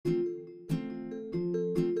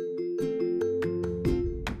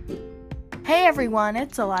Hey everyone,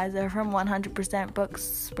 it's Eliza from 100%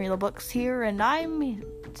 Books, Real Books here, and I'm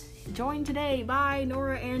joined today by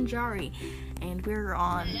Nora and Jari, and we're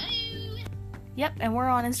on... Yep, and we're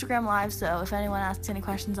on Instagram Live, so if anyone asks any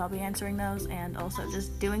questions, I'll be answering those, and also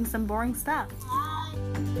just doing some boring stuff.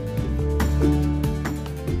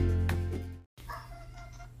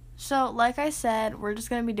 So, like I said, we're just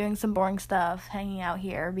going to be doing some boring stuff, hanging out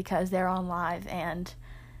here, because they're on live, and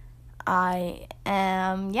I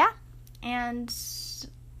am, and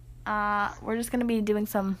we're just going to be doing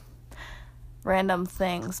some random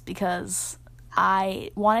things, because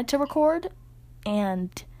I wanted to record,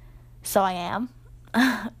 and so I am,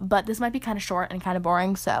 but this might be kind of short and kind of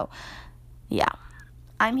boring, so, yeah.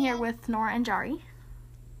 I'm here with Nora and Jari.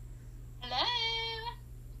 Hello!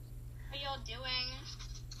 How y'all doing?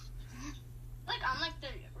 I'm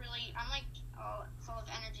full of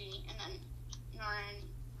energy, and then Nora and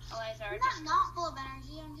Eliza are I'm not full of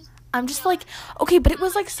energy, I'm just like, okay, but it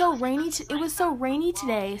was like so rainy, it was so rainy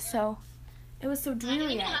today, so, it was so I dreary.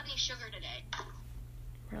 didn't even have any sugar today.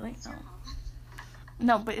 Really?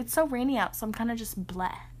 No, but it's so rainy out, so I'm kind of just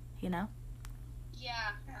bleh, you know?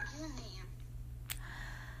 Yeah. you and me.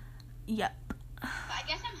 Yep. But I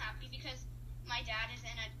guess I'm happy because my dad is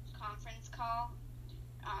in a conference call,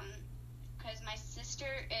 because my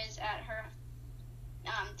sister is at her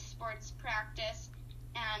sports practice,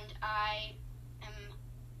 and I am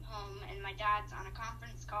home, and my dad's on a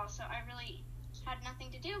conference call, so I really had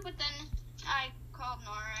nothing to do, but then I called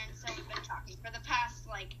Nora, and so we've been talking for the past,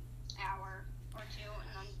 hour or two,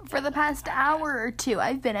 and then... For the past hour or two,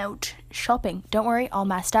 I've been out shopping. Don't worry, all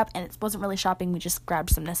messed up, and it wasn't really shopping, we just grabbed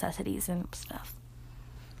some necessities and stuff.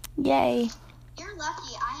 Yay. You're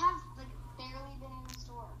lucky. I have barely been in the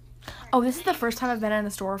store. Oh, this is the first time I've been in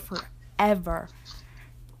the store forever.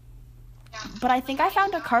 Yeah. But I think I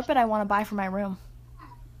found a carpet I want to buy for my room.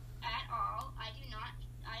 At all. I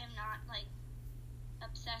am not,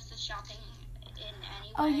 obsessed with shopping in any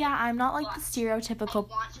way. Oh yeah, I'm not like But the stereotypical...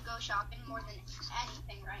 I want to go shopping more than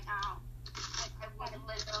anything right now. I would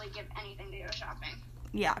literally give anything to go shopping.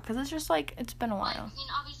 Yeah, because it's just it's been a while.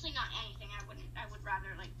 Obviously not anything. I would rather,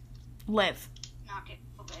 Live. not get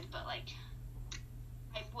COVID, but,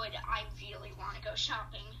 I really want to go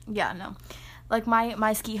shopping. Yeah, no.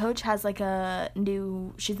 My ski coach has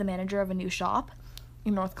she's the manager of a new shop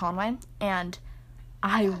in North Conway, and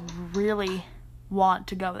I really want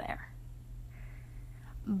to go there.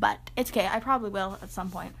 But it's okay, I probably will at some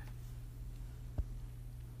point.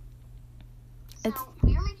 So,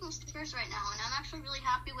 we are making stickers right now, and I'm actually really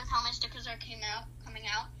happy with how my stickers are coming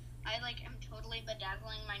out. I, am totally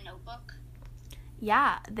bedazzling my notebook.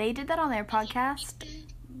 Yeah, they did that on their podcast,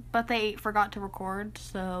 but they forgot to record,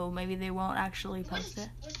 so maybe they won't actually post it.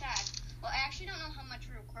 What's that? Well, I actually don't know how much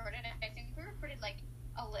we recorded. I think we recorded,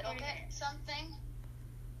 a little bit something.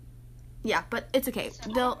 Yeah, but it's okay.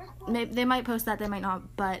 They might post that, they might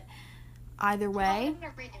not, but either way... I'm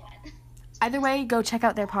going to redo it. Either way, go check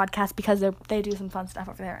out their podcast because they do some fun stuff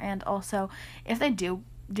over there. And also, if they do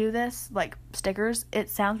this, stickers,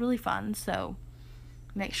 it sounds really fun, so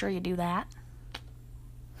make sure you do that.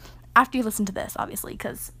 After you listen to this, obviously,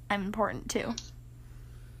 because I'm important too.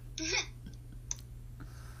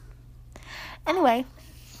 Anyway.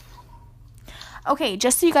 Okay,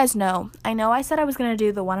 just so you guys know I said I was going to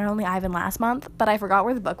do The One and Only Ivan last month, but I forgot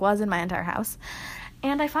where the book was in my entire house.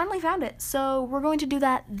 And I finally found it, so we're going to do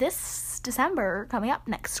that this December, coming up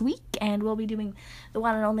next week, and we'll be doing The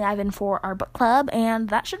One and Only Ivan for our book club, and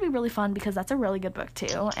that should be really fun, because that's a really good book,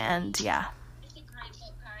 too, and yeah. It's a great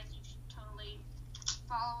book, guys. You should totally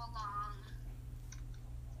follow along.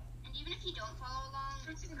 And even if you don't follow along,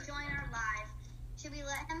 Let's join our live. Should we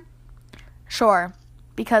let him? Sure,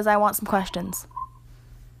 because I want some questions.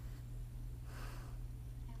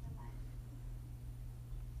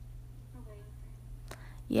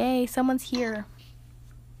 Yay, someone's here.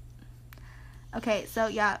 Okay, so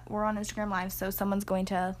yeah, we're on Instagram Live, so someone's going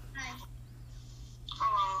to... Hi.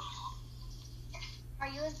 Are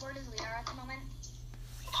you as bored as we are at the moment?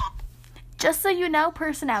 Just so you know,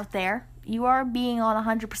 person out there, you are being on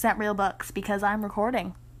 100% Real Books because I'm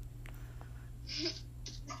recording. do you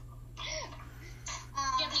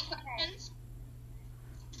have any questions?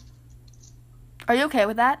 Are you okay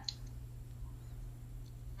with that?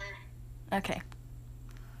 Okay.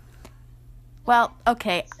 Well,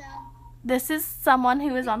 okay. So, This is someone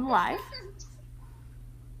who is on the live.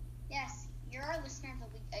 yes, you're our listener of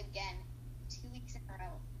the week again. 2 weeks in a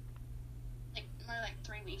row. More like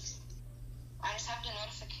 3 weeks. I just have the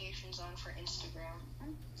notifications on for Instagram.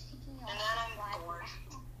 I'm taking you And off then the I'm live. bored.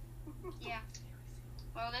 Yeah.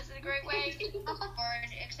 Well, this is a great way to get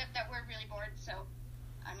bored, except that we're really bored, so,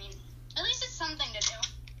 At least it's something to do.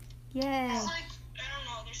 Yay. It's like, I don't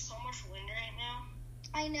know, there's so much wind right now.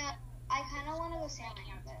 I know. I kind of want to go sailing,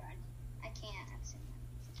 but I can't.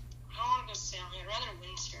 I don't want to go sailing. I'd rather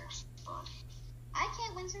windsurf. But I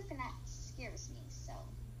can't windsurf, and that scares me. So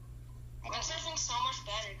windsurfing's so much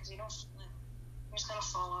better because you don't flip. You just gotta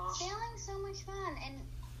fall off. sailing's so much fun, and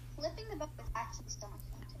flipping the boat is actually so much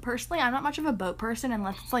fun too. Personally, I'm not much of a boat person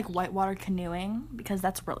unless it's like whitewater canoeing because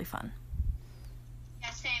that's really fun. Yeah,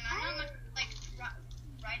 same. I'm not much like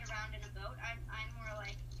ride around in a boat. I'm more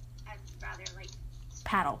like I'd rather like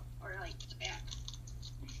Paddle. or like yeah.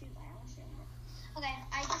 Shoot, I almost ruined it. Okay,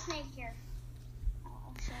 I just made here.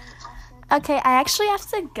 I'll show Okay, I actually have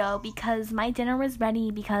to go because my dinner was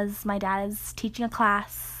ready because my dad is teaching a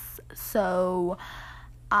class. So,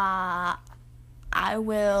 I'm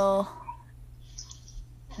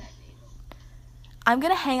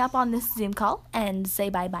gonna hang up on this Zoom call and say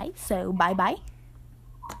bye-bye. So, bye-bye.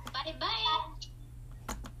 Bye.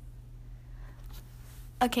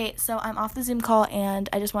 Okay, so I'm off the Zoom call, and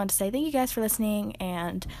I just wanted to say thank you guys for listening,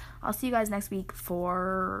 and I'll see you guys next week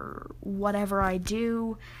for whatever I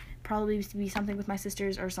do. Probably be something with my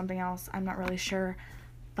sisters or something else. I'm not really sure,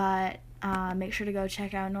 but make sure to go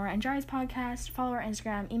check out Nora and Jari's podcast, follow our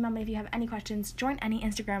Instagram, email me if you have any questions, join any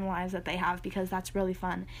Instagram lives that they have because that's really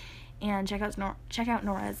fun, and check out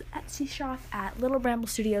Nora's Etsy shop at Little Bramble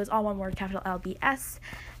Studios, all one word, capital LBS,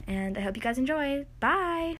 and I hope you guys enjoy. Bye!